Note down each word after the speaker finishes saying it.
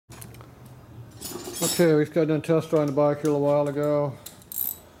Okay, we got done test driving the bike here a little while ago.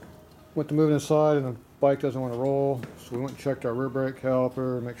 Went to move inside and the bike doesn't want to roll, so we went and checked our rear brake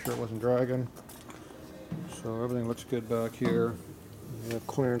caliper, make sure it wasn't dragging. So everything looks good back here. We have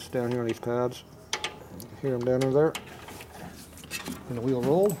clearance down here on these pads. Hear them down in there. And the wheel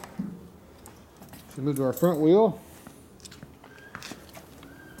rolled. So we moved to our front wheel.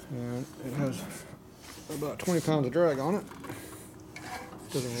 And it has about 20 pounds of drag on it.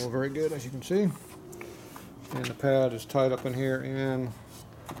 Doesn't roll very good, as you can see. And the pad is tied up in here, and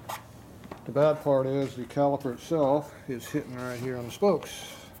the bad part is the caliper itself is hitting right here on the spokes.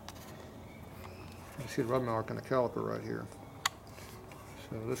 You see the rub mark on the caliper right here.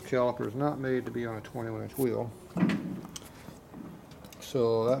 So this caliper is not made to be on a 21-inch wheel.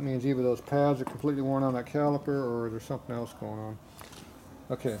 So that means either those pads are completely worn on that caliper or there's something else going on.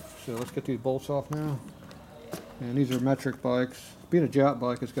 Okay, so let's get these bolts off now. And these are metric bikes. Being a Jap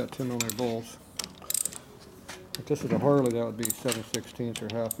bike, it's got 10mm bolts. If this is a Harley, that would be 7/16 or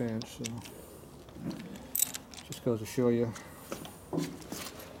 ½ inch. So just goes to show you, these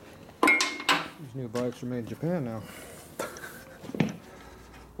new bikes are made in Japan now,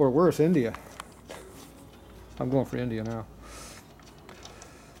 or worse, India. I'm going for India now.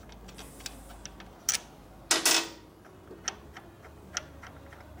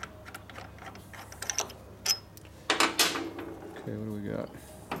 Okay, what do we got?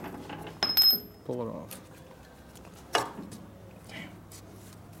 Pull it off.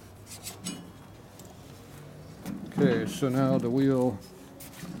 Okay, so now the wheel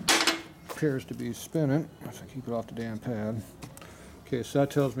appears to be spinning. If I keep it off the damn pad. Okay, so that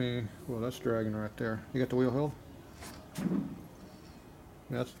tells me, well, that's dragging right there. You got the wheel held?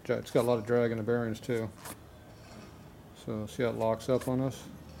 It's got a lot of drag in the bearings too. So see how it locks up on us?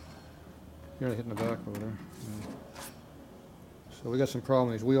 You're not hitting the back over there. Yeah. So we got some problem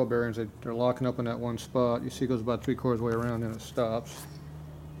with these wheel bearings. They're locking up in that one spot. You see it goes about 3/4 way around and it stops.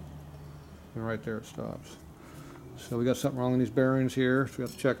 And right there it stops. So we got something wrong in these bearings here, so we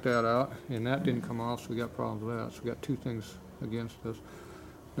have to check that out. And that didn't come off, so we got problems with that. So we got two things against us.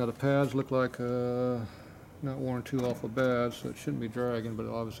 Now the pads look like not worn too awful bad, so it shouldn't be dragging, but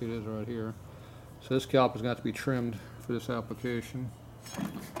obviously it is right here. So this caliper is going to have to be trimmed for this application.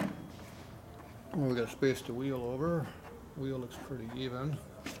 Well, we got to space the wheel over. Wheel looks pretty even.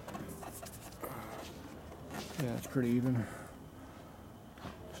 Yeah, it's pretty even.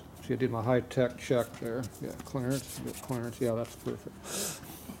 See, I did my high-tech check there. Yeah, clearance. Yeah, that's perfect.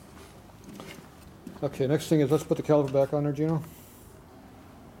 Okay, next thing is let's put the caliper back on there, Gino.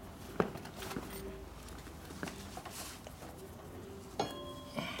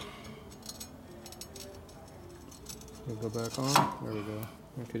 We'll go back on. There we go.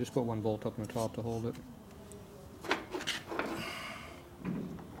 Okay, just put one bolt up on the top to hold it.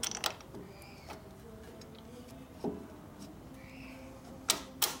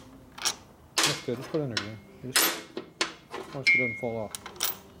 That's good. Just put it in there again. Just watch it doesn't fall off.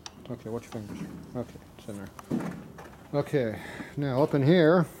 Okay, watch your fingers. Okay, it's in there. Okay, now up in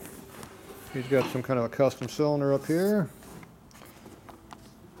here, he's got some kind of a custom cylinder up here.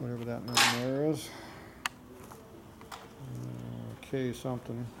 Whatever that number there is. Okay,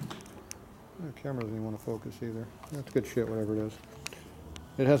 something. The camera doesn't even want to focus either. That's good shit, whatever it is.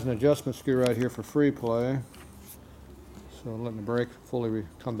 It has an adjustment screw right here for free play. So letting the brake fully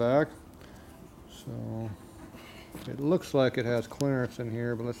come back. So it looks like it has clearance in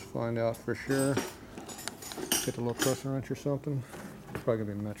here, but let's find out for sure. Get a little pressure wrench or something. It's probably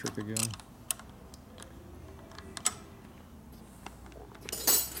gonna be metric again.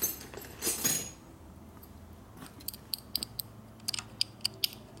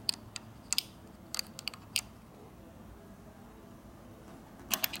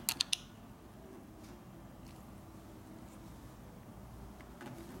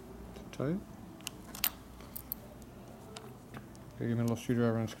 Tight. Okay, give me a little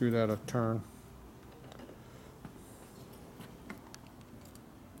screwdriver and screw that a turn.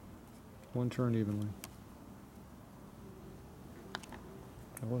 One turn evenly.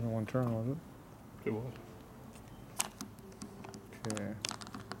 That wasn't one turn, was it? It was. Okay.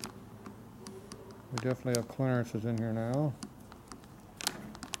 We definitely have clearances in here now.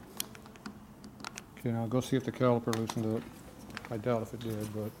 Okay, now go see if the caliper loosened it. I doubt if it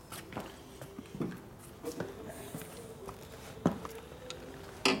did, but.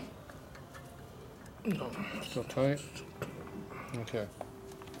 Still tight? Okay.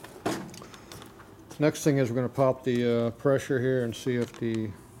 Next thing is we're going to pop the pressure here and see if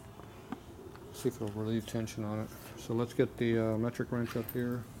it'll relieve tension on it. So let's get the metric wrench up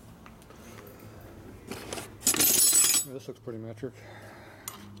here. This looks pretty metric.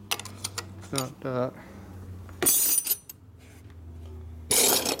 not that.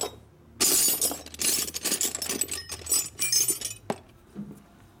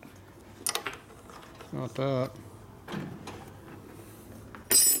 Not that.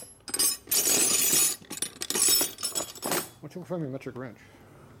 What's your from your metric wrench?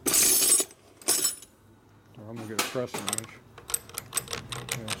 Or I'm gonna get a pressing wrench.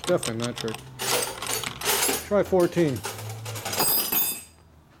 Yeah, it's definitely metric. Try 14.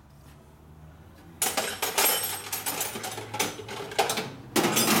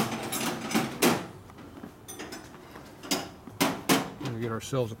 We'll get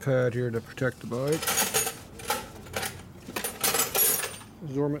ourselves a pad here to protect the bike.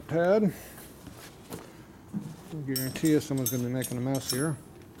 Assortment pad. I guarantee you someone's going to be making a mess here.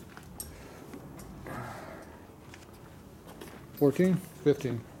 14,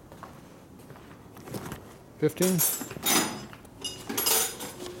 15. 15.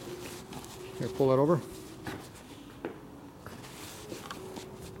 Here, pull that over.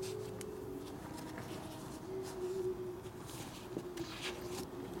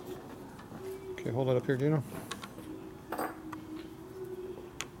 Okay, hold that up here, Dino.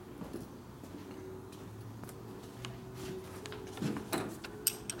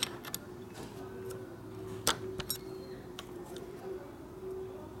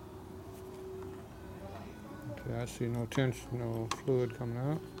 Okay, I see no tension, no fluid coming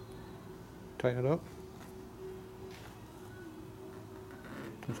out. Tighten it up.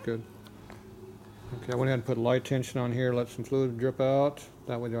 That's good. Okay, I went ahead and put light tension on here, let some fluid drip out.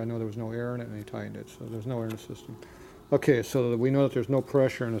 That way I know there was no air in it, and he tightened it, so there's no air in the system. Okay, so that we know that there's no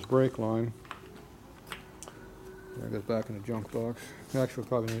pressure in this brake line. There it goes back in the junk box. Actually, we'll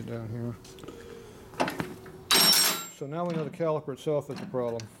probably need it down here. So now we know the caliper itself is the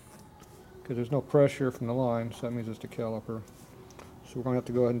problem, because there's no pressure from the line, so that means it's the caliper. So we're going to have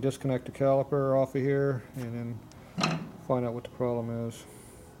to go ahead and disconnect the caliper off of here, and then find out what the problem is.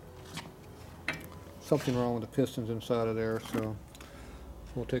 Something wrong with the pistons inside of there, so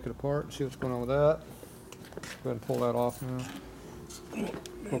we'll take it apart and see what's going on with that. Go ahead and pull that off now.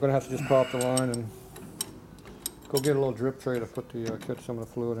 We're going to have to just pop the line and go get a little drip tray to put the catch some of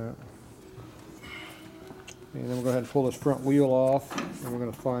the fluid in it. And then we'll go ahead and pull this front wheel off, and we're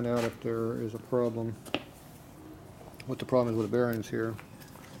going to find out if there is a problem. What the problem is with the bearings here.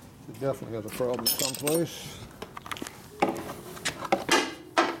 It definitely has a problem someplace.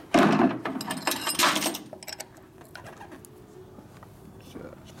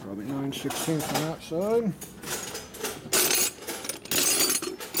 Probably 9/16 on that side.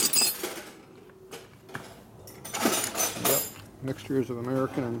 Yep, mixtures of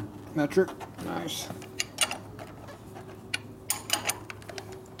American and metric. Nice.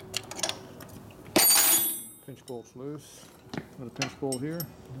 Pinch bolt's loose. Another pinch bolt here.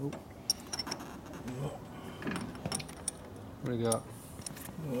 Nope. What do you got?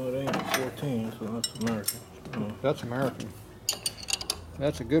 Well, it ain't 14, so that's American. Oh. That's American.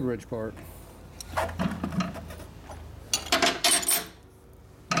 That's a good ridge part. You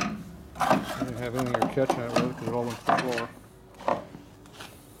didn't have any of your catching it with because it all went to the floor.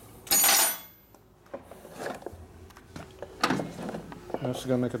 This is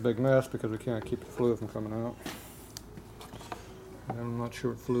going to make a big mess because we can't keep the fluid from coming out. And I'm not sure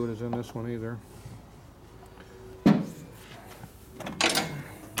what fluid is in this one either.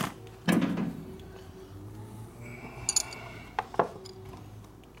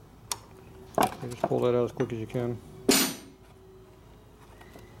 Okay, just pull that out as quick as you can.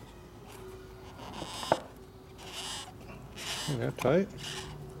 Is that tight?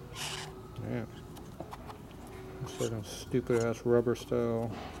 Yeah. Looks like some stupid ass rubber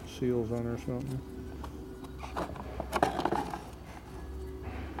style seals on there or something.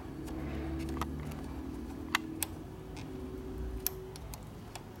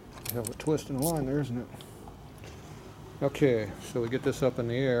 Hell of a twist in the line there, isn't it? Okay, so we get this up in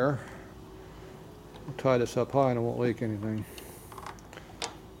the air. We'll tie this up high and it won't leak anything.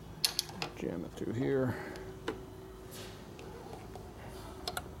 Jam it through here.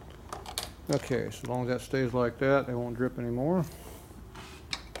 Okay, so as long as that stays like that, it won't drip anymore.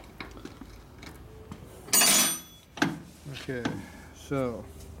 Okay, so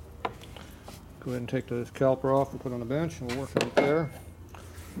go ahead and take this caliper off and put it on the bench, and we'll work on it there.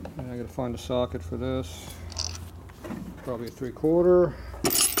 And I gotta find a socket for this. Probably a 3/4.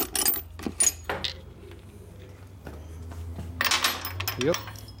 Yep.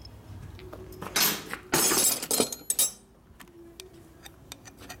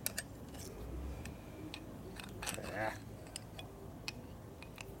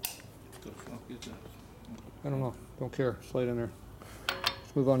 I don't know. Don't care. Slide in there.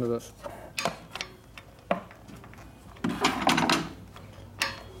 Let's move on to this.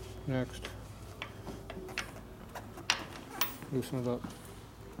 Next. Loosen it up.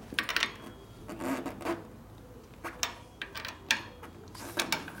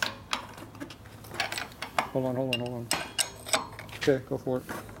 Hold on. Okay, go for it.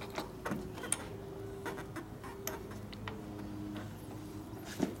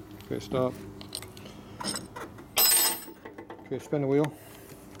 Okay, stop. Okay, spin the wheel.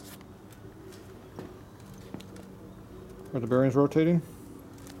 Are the bearings rotating?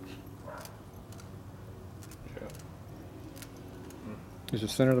 Yeah. Is the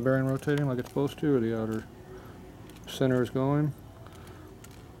center of the bearing rotating like it's supposed to, or the outer center is going?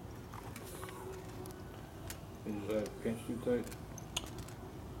 Is that pinch too tight?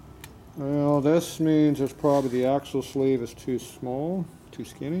 Well, this means there's probably the axle sleeve is too small, too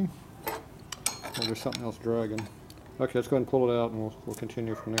skinny, or there's something else dragging. Okay, let's go ahead and pull it out, and we'll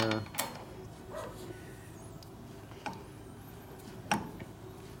continue from there.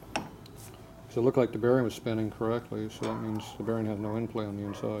 So it looked like the bearing was spinning correctly, so that means the bearing has no end play on the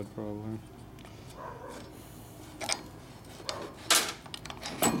inside, probably.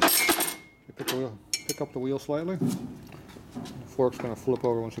 You pick up the wheel slightly. The fork's going to flip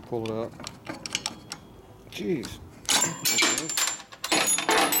over once you pull it out. Jeez.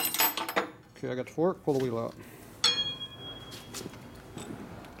 Okay, I got the fork. Pull the wheel out.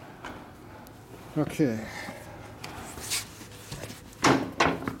 Okay.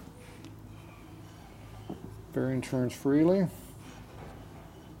 Bearing turns freely.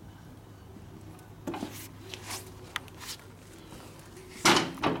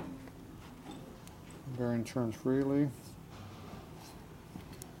 Bearing turns freely.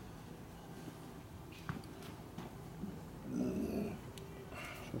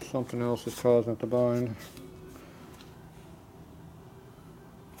 So something else is causing it to bind.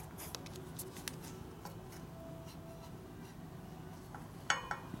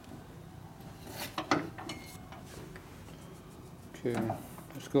 Okay,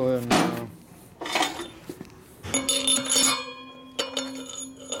 let's go ahead and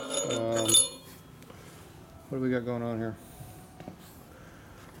what do we got going on here?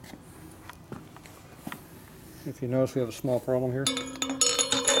 If you notice, we have a small problem here.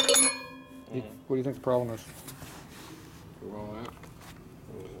 What do you think the problem is?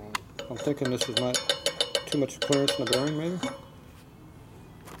 I'm thinking this is not too much clearance in the bearing, maybe.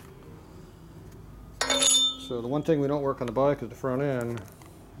 So the one thing we don't work on the bike is the front end.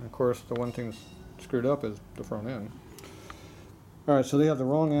 And of course, the one thing that's screwed up is the front end. All right, so they have the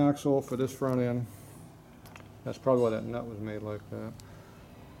wrong axle for this front end. That's probably why that nut was made like that.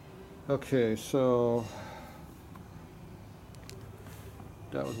 Okay, so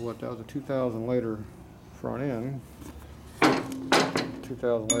that was what? That was a 2000 liter front end.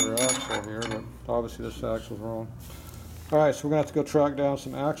 2000 liter axle here, but obviously this axle's wrong. All right, so we're gonna have to go track down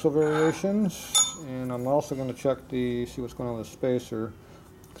some axle variations, and I'm also gonna check see what's going on with the spacer,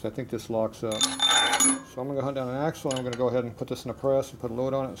 because I think this locks up. So I'm gonna go hunt down an axle, and I'm gonna go ahead and put this in a press and put a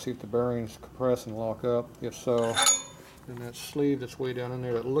load on it and see if the bearings compress and lock up. If so, then that sleeve that's way down in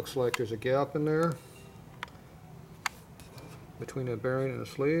there, it looks like there's a gap in there between the bearing and the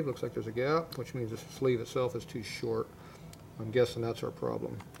sleeve. Looks like there's a gap, which means the sleeve itself is too short. I'm guessing that's our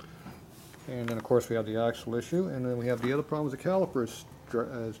problem. And then of course we have the axle issue, and then we have the other problem is the caliper is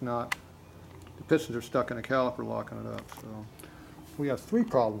not, the pistons are stuck in the caliper locking it up. So we have 3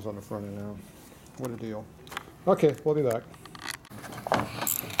 problems on the front end now. What a deal. Okay, we'll be back.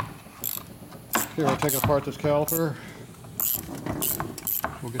 Here, we'll take apart this caliper.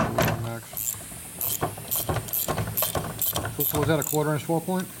 We'll get the wheel next. So was that a 1/4 inch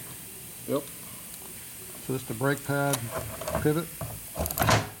 4-point? Yep. So this is the brake pad pivot,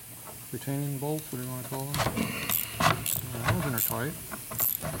 retaining bolts, what do you want to call them? Yeah, those in are tight.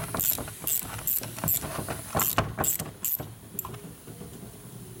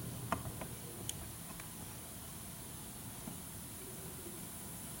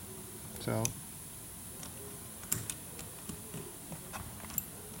 So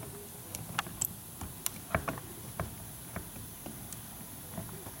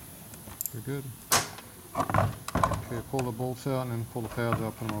we're good. Okay, pull the bolts out and then pull the pads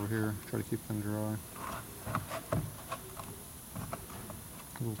out, put them over here. Try to keep them dry.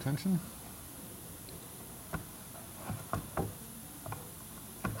 A little tension.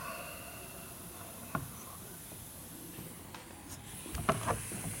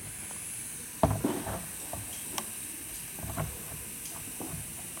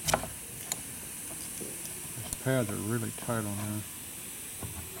 These pads are really tight on there.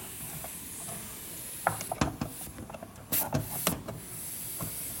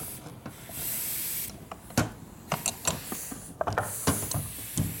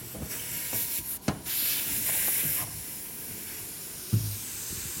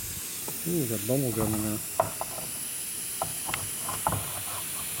 Ooh, got bubble gum in there.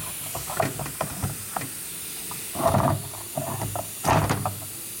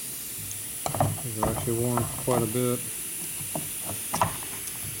 These are actually worn quite a bit.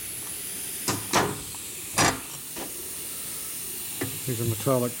 These are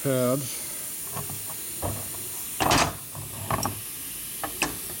metallic pads.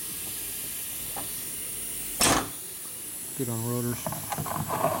 Good on rotors.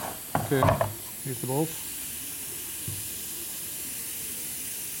 Okay, here's the bolts.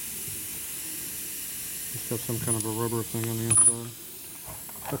 It's got some kind of a rubber thing on the inside.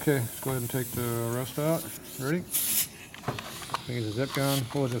 Okay, let's go ahead and take the rest out. Ready? I use a zip gun.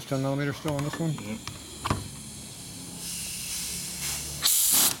 What was this, 10 millimeter still on this one? Yep.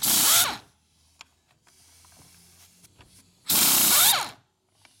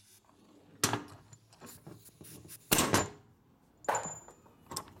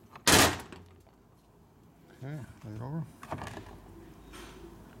 Okay, lay it over.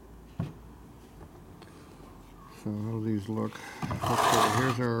 So how do these look? Okay,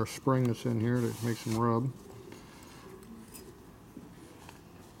 here's our spring that's in here that makes them rub.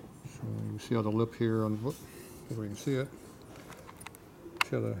 So you can see how the lip here on, whoop, where you can see it.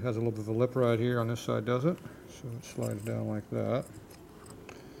 See how it has a little bit of a lip right here on this side, does it? So it slides down like that.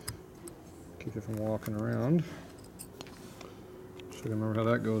 Keeps it from walking around. So you can remember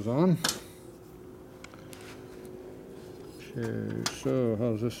how that goes on. Okay, so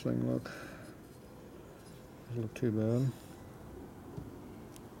how does this thing look? Doesn't look too bad.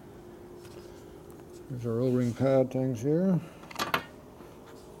 There's our O-ring pad things here.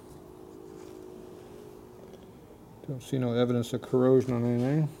 Don't see no evidence of corrosion on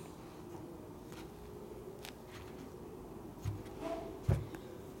anything.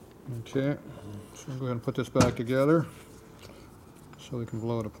 Okay, so I'm going to go ahead and put this back together so we can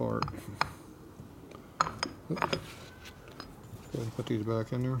blow it apart. Let's go ahead and put these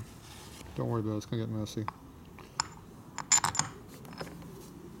back in there. Don't worry about it, it's going to get messy.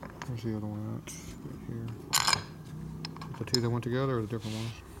 Where's the other one at? Right here. The two that went together or the different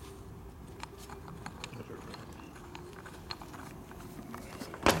ones?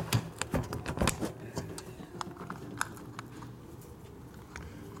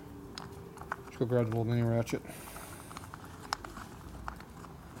 Let's go grab the little mini ratchet.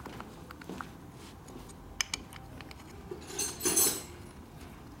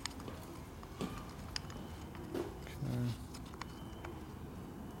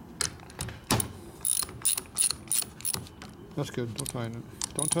 That's good. Don't tighten it.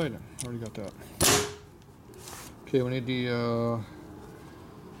 Don't tighten it. Already got that. Okay, we need the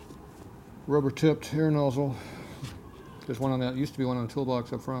rubber tipped air nozzle. There's one on that. Used to be one on the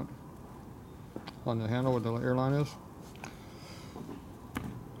toolbox up front on the handle where the airline is.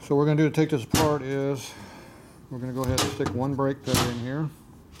 So what we're going to do to take this apart is we're going to go ahead and stick one brake pedal in here.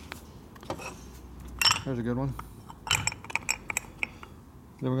 There's a good one.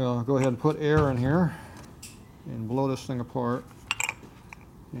 Then we're going to go ahead and put air in here and blow this thing apart.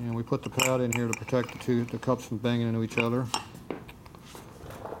 And we put the pad in here to protect the cups from banging into each other.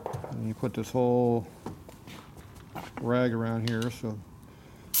 And you put this whole rag around here so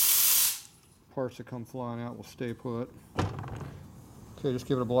parts that come flying out will stay put. Okay, just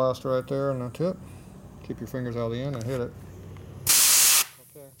give it a blast right there on the tip. Keep your fingers out of the end and hit it.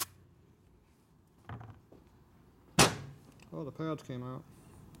 Okay. Oh, the pads came out.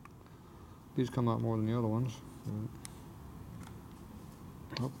 These come out more than the other ones.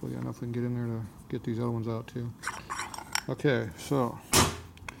 Hopefully enough we can get in there to get these other ones out too. Okay, so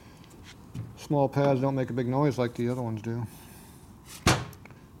small pads don't make a big noise like the other ones do.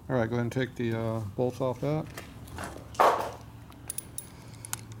 Alright, go ahead and take the bolts off that.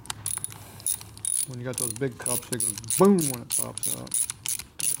 When you got those big cups, they go boom when it pops out.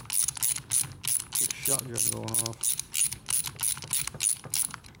 Big shotgun going off.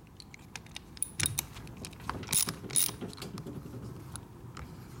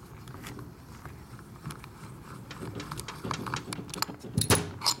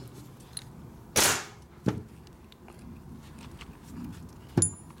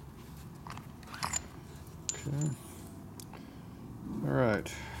 Okay. All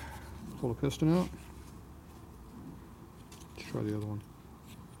right. Pull the piston out. Let's try the other one.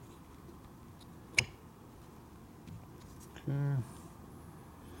 Okay.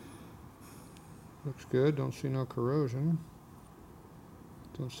 Looks good. Don't see no corrosion.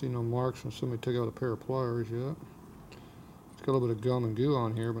 Don't see no marks when somebody took out a pair of pliers yet. It's got a little bit of gum and goo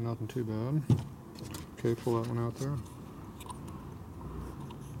on here, but nothing too bad. Okay, pull that one out there.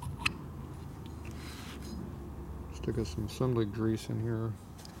 Stick us some assembly grease in here.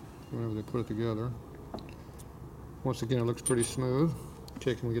 whenever they put it together. Once again, it looks pretty smooth.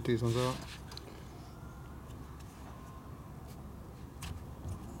 Okay, can we get these ones out?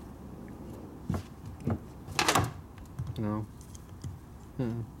 No.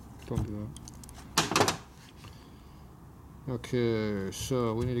 Don't do that. Okay,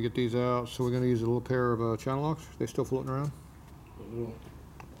 so we need to get these out. So we're going to use a little pair of channel locks. They still floating around?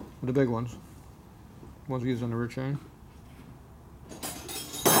 The big ones. Ones we use on the rear chain.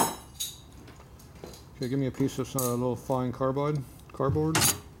 Okay, give me a piece of little fine cardboard.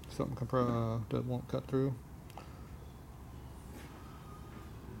 Something that won't cut through.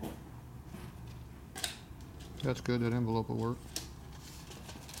 That's good, that envelope will work.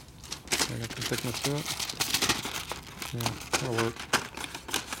 I got some thickness to it. Yeah, that'll work.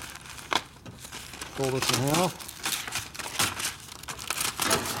 Fold this in half.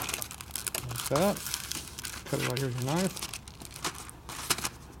 Like that. Cut it right here with your knife.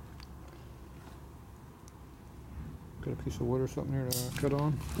 Got a piece of wood or something here to cut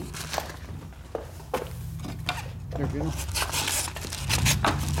on. There you go.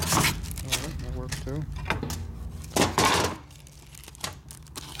 Alright, that works too.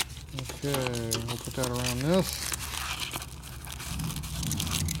 Okay, we'll put that around this.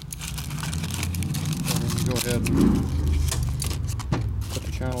 And then you go ahead and put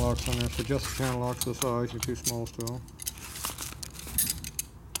the channel locks on there. So adjust the channel locks to the size, you're too small still.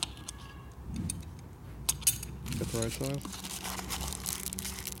 Get the right size.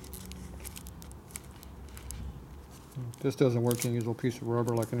 If this doesn't work, you can use a little piece of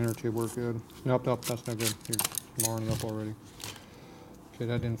rubber like an inner tube work good. Nope, that's not good. You're marring it up already. Okay,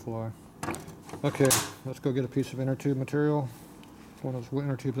 that didn't fly. Okay, let's go get a piece of inner tube material. One of those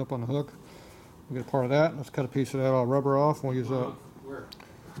inner tubes up on the hook. We'll get part of that. Let's cut a piece of that rubber off. And we'll use that. Where?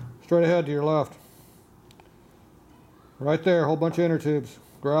 Straight ahead to your left. Right there, a whole bunch of inner tubes.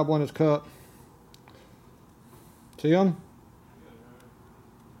 Grab one that's cut. See them?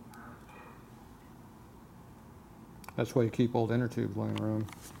 That's why you keep old inner tubes laying around.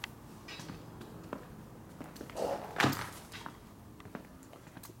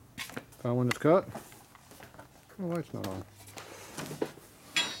 Found one that's cut. Oh, the light's not on.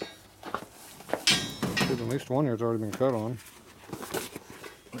 At least one here's already been cut on.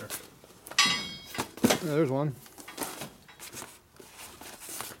 There. Yeah, there's one.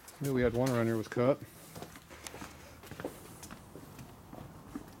 Knew we had one around here was cut.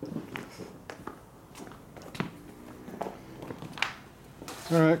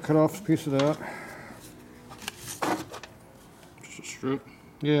 Alright, cut off a piece of that. Just a strip.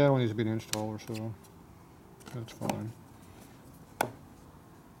 Yeah, it needs to be an inch tall or so. That's fine.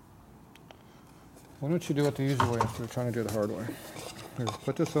 Why don't you do it the easy way instead of trying to do it the hard way? Here,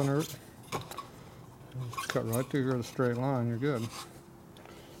 put this under it. Just cut right through here with a straight line, you're good.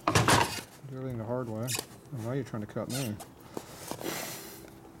 Do everything the hard way. And now you're trying to cut me.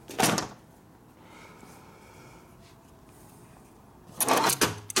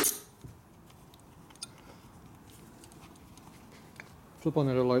 Flip on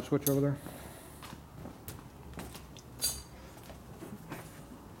that little light switch over there.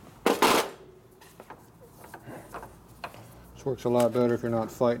 This works a lot better if you're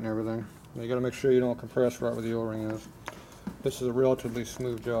not fighting everything. You got to make sure you don't compress right where the O-ring is. This is a relatively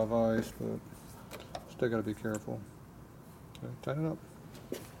smooth job of ice, but still got to be careful. Okay, tighten it up.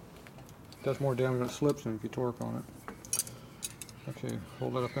 It does more damage when it slips than if you torque on it. Okay,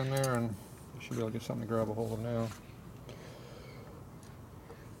 hold it up in there and you should be able to get something to grab a hold of now.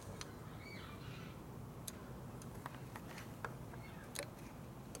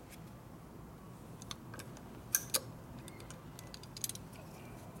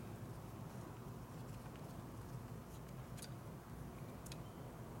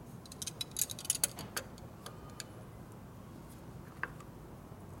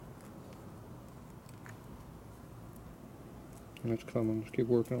 And it's coming. Just keep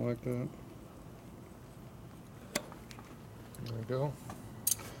working it like that. There we go.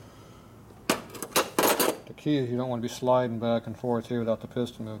 The key is you don't want to be sliding back and forth here without the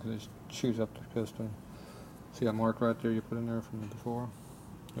piston move because it chews up the piston. See that mark right there you put in there from before?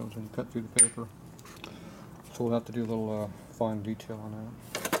 That was when you cut through the paper. So we'll have to do a little fine detail on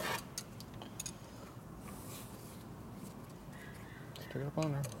that. Stick it up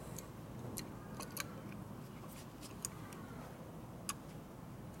on there.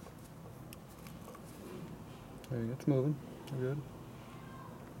 There, it's moving. We're good.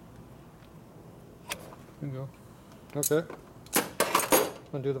 There you go. Okay.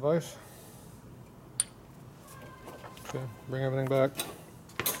 Undo the vise. Okay, bring everything back.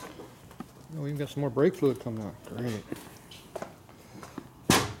 Oh, we even got some more brake fluid coming out. Great.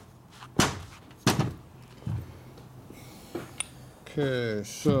 Okay,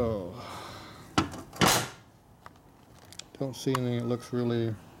 so don't see anything that looks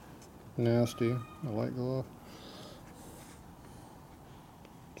really nasty. The light go off.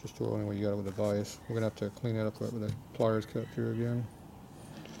 Just throw it anyway you got it with a vise. We're gonna have to clean that up with the pliers cut through again.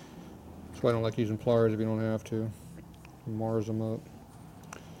 That's why I don't like using pliers if you don't have to. It mars them up.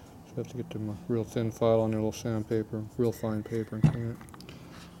 So you have to get them a real thin file on your little sandpaper, real fine paper, and clean it.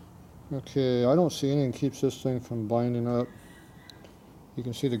 Okay, I don't see anything that keeps this thing from binding up. You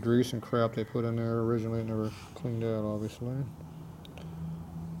can see the grease and crap they put in there originally. It never cleaned out, obviously.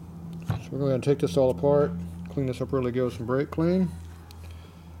 So we're going to take this all apart, clean this up really good with some brake clean,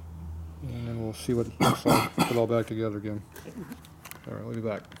 and then we'll see what it looks like. Put it all back together again. All right, we'll be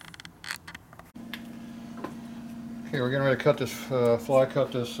back. Okay, we're getting ready to cut this, fly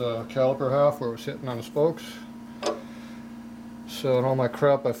cut this caliper half where it was sitting on the spokes. So in all my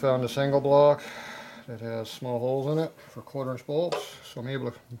crap I found this angle block that has small holes in it for 1/4" bolts. So I'm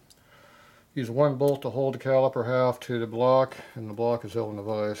able to use one bolt to hold the caliper half to the block, and the block is held in the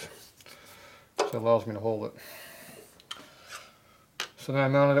vise. So it allows me to hold it. So then I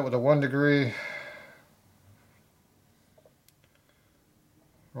mounted it with a 1°,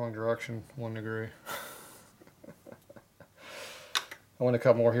 wrong direction, 1°. I want to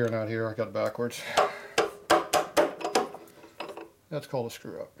cut more here, not here. I got it backwards. That's called a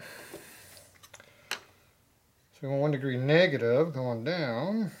screw up. So we want 1° negative going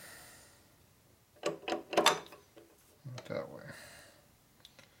down. That way.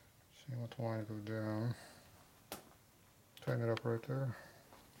 See what the line goes down. Tighten it up right there.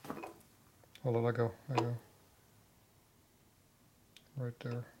 Hold on, let go. Right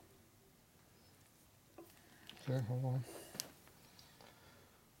there. Okay, hold on.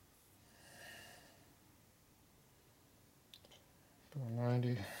 Go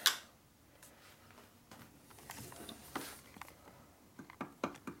 90.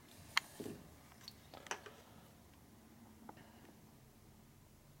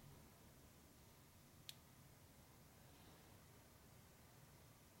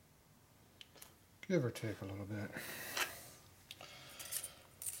 Give or take a little bit.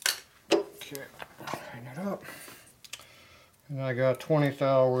 Okay, tighten it up. And I got 20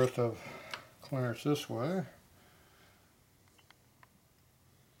 thou worth of clearance this way.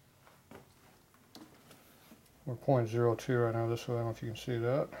 We're 0.02 right now this way. I don't know if you can see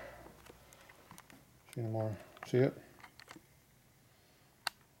that. See anymore? See it?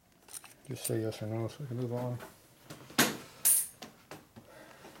 Just say yes or no so we can move on. Did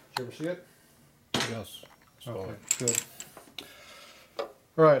you ever see it? Yes. Okay, good.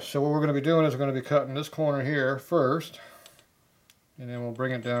 Alright, so what we're going to be doing is we're going to be cutting this corner here first, and then we'll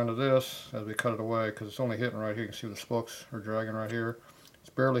bring it down to this as we cut it away, because it's only hitting right here. You can see the spokes are dragging right here. It's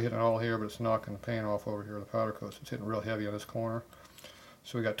barely hitting all here, but it's knocking the paint off over here, the powder coat. So it's hitting real heavy on this corner.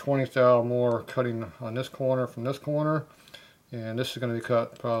 So we got 20 thou more cutting on this corner from this corner, and this is going to be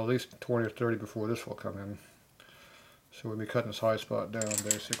cut probably at least 20 or 30 before this will come in. So we'll be cutting this high spot down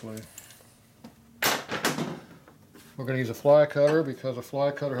basically. We're going to use a fly cutter because a fly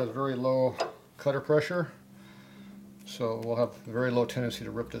cutter has very low cutter pressure. So we'll have a very low tendency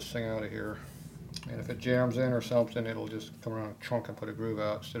to rip this thing out of here. And if it jams in or something, it'll just come around and chunk and put a groove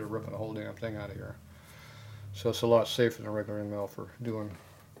out instead of ripping the whole damn thing out of here. So it's a lot safer than a regular end mill for doing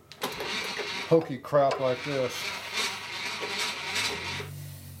hokey crap like this.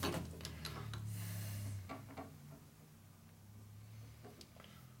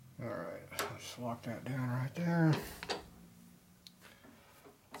 Alright, let's lock that down right there.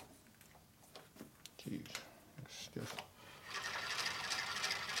 Jeez, it's stiff.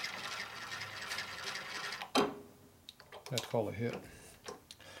 That's called a hit.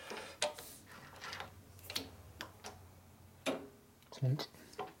 Clunk.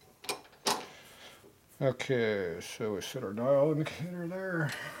 Okay, so we set our dial indicator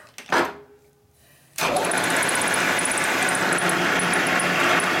there.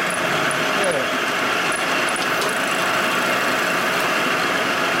 Okay.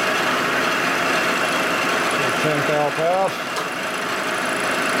 10 thou pass.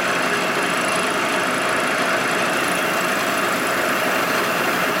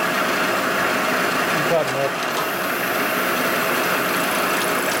 Button up.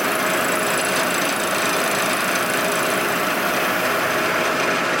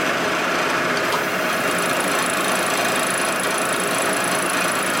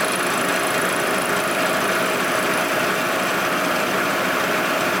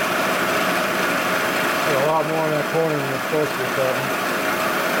 A lot more in that corner than it's supposed to be cutting.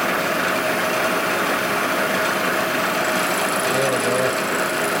 There we go.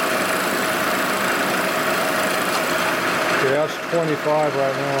 Yeah, that's 25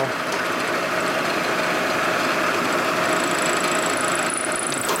 right now.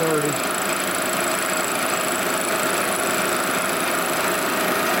 30.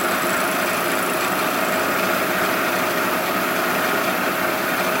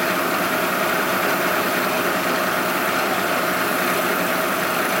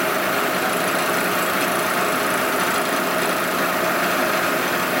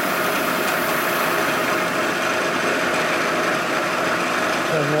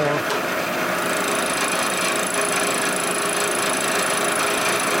 More.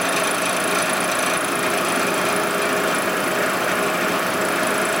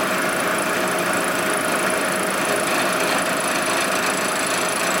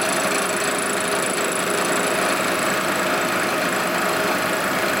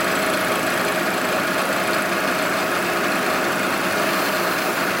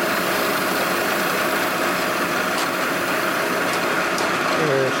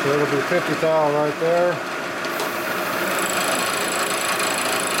 So it'll be 50 thou right there.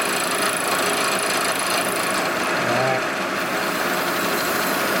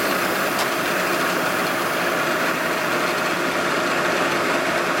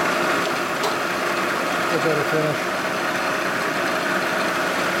 Get better finish.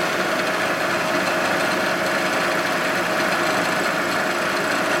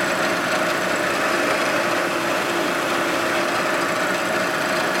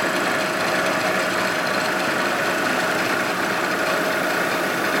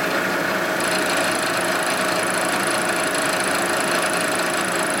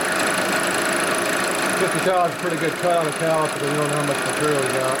 It's a pretty good cut on the caliper because you don't know how much material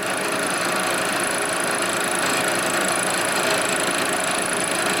you got.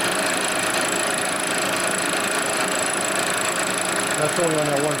 That's only on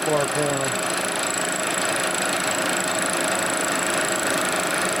that one far corner.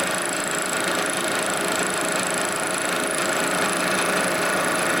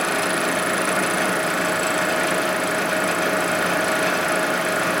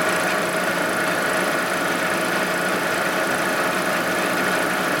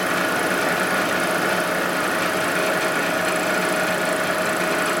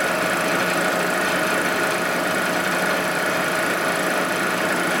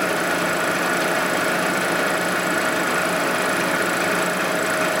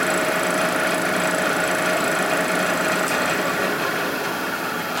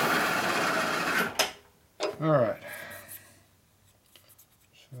 Alright,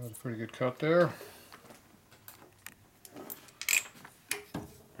 so that's a pretty good cut there.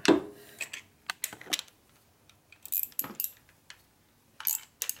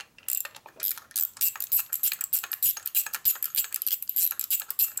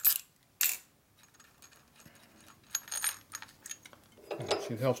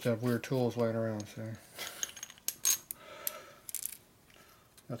 See, it helps to have weird tools laying around, see.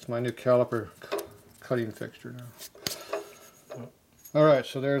 That's my new caliper cutting fixture now. Alright,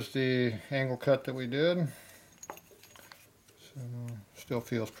 so there's the angle cut that we did. So, still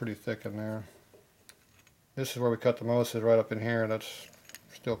feels pretty thick in there. This is where we cut the most, is right up in here. That's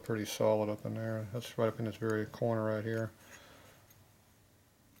still pretty solid up in there. That's right up in this very corner right here.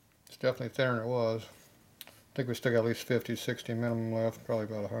 It's definitely thinner than it was. I think we still got at least 50, 60 minimum left, probably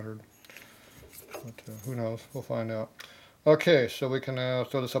about 100. But who knows, we'll find out. Okay, so we can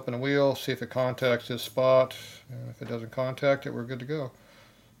throw this up in the wheel, see if it contacts this spot, and if it doesn't contact it, we're good to go.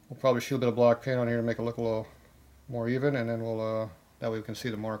 We'll probably shoot a bit of black paint on here to make it look a little more even, and then we'll, that way we can see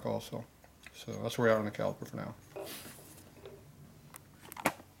the mark also. So that's where we're at on the caliper for now.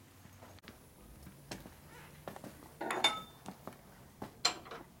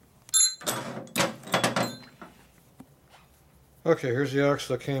 Okay, here's the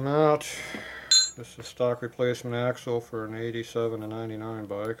axle that came out. This is a stock replacement axle for an 87 and 99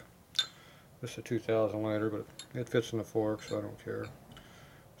 bike. This is a 2000 later, but it fits in the fork, so I don't care.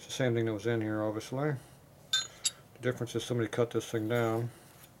 It's the same thing that was in here, obviously. The difference is somebody cut this thing down.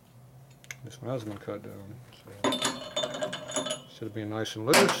 This one hasn't been cut down. So instead of being nice and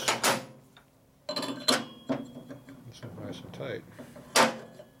loose, it's nice and tight.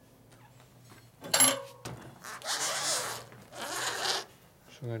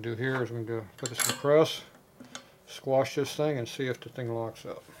 So what I'm going to do here is I'm going to put this in the press, squash this thing, and see if the thing locks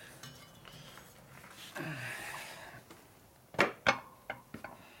up.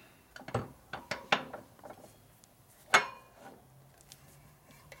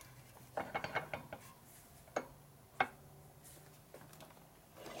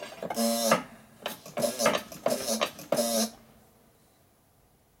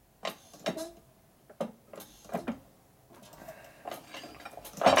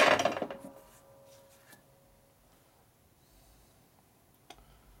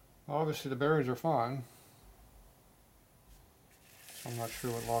 Obviously the bearings are fine. So I'm not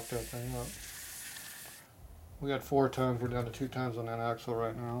sure what locked that thing up. We had 4 tons, we're down to 2 tons on that axle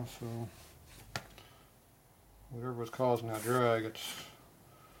right now, so whatever was causing that drag, it's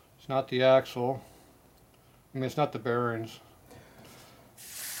not the axle. I mean, it's not the bearings.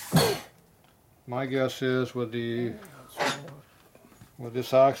 My guess is with this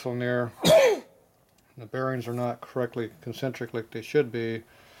axle in there, the bearings are not correctly concentric like they should be.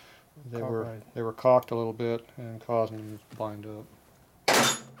 They were cocked a little bit and causing them to bind up.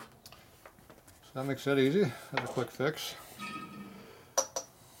 So that makes that easy. That's a quick fix.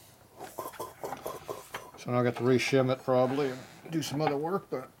 So now I got to re-shim it probably and do some other work,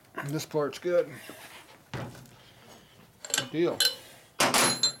 but this part's good. Good deal.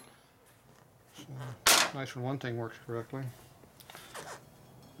 So, nice when one thing works correctly.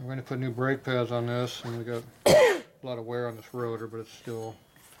 I'm going to put new brake pads on this, and we got a lot of wear on this rotor, but it's still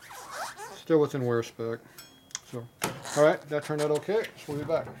within wear spec. So, all right, that turned out okay. So we'll be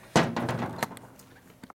back.